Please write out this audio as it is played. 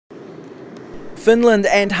Finland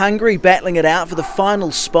and Hungary battling it out for the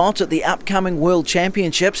final spot at the upcoming World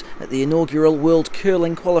Championships at the inaugural World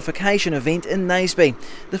Curling Qualification event in Naseby.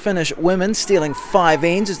 The Finnish women stealing 5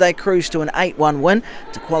 ends as they cruise to an 8-1 win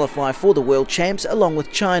to qualify for the World Champs along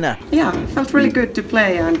with China. Yeah, it felt really good to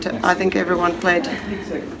play, and I think everyone played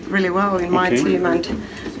really well in my team, and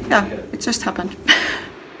yeah, it just happened.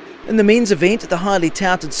 In the men's event, the highly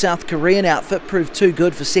touted South Korean outfit proved too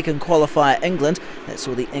good for second qualifier England. That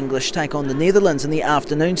saw the English take on the Netherlands in the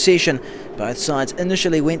afternoon session. Both sides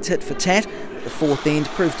initially went tit for tat. The fourth end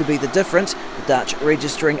proved to be the difference, the Dutch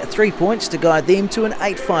registering 3 points to guide them to an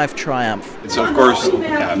 8-5 triumph. It's of course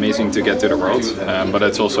amazing to get to the Worlds, but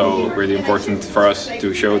it's also really important for us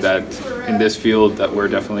to show that in this field that we're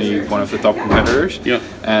definitely one of the top competitors. Yeah.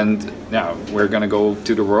 And yeah, we're going to go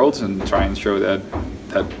to the Worlds and try and show that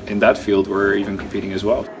in that field we're even competing as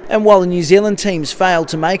well. And while the New Zealand teams failed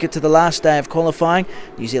to make it to the last day of qualifying,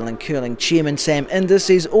 New Zealand curling chairman Sam Inder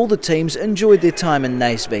says all the teams enjoyed their time in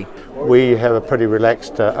Naseby. We have a pretty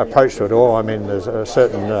relaxed approach to it all. I mean, there's a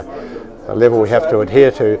certain level we have to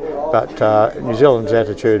adhere to, but New Zealand's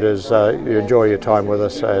attitude is you enjoy your time with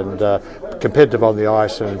us and competitive on the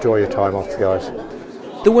ice and enjoy your time off the ice.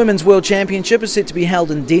 The Women's World Championship is set to be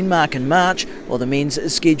held in Denmark in March, while the men's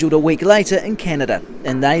is scheduled a week later in Canada.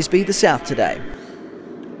 In Naseby, the South Today.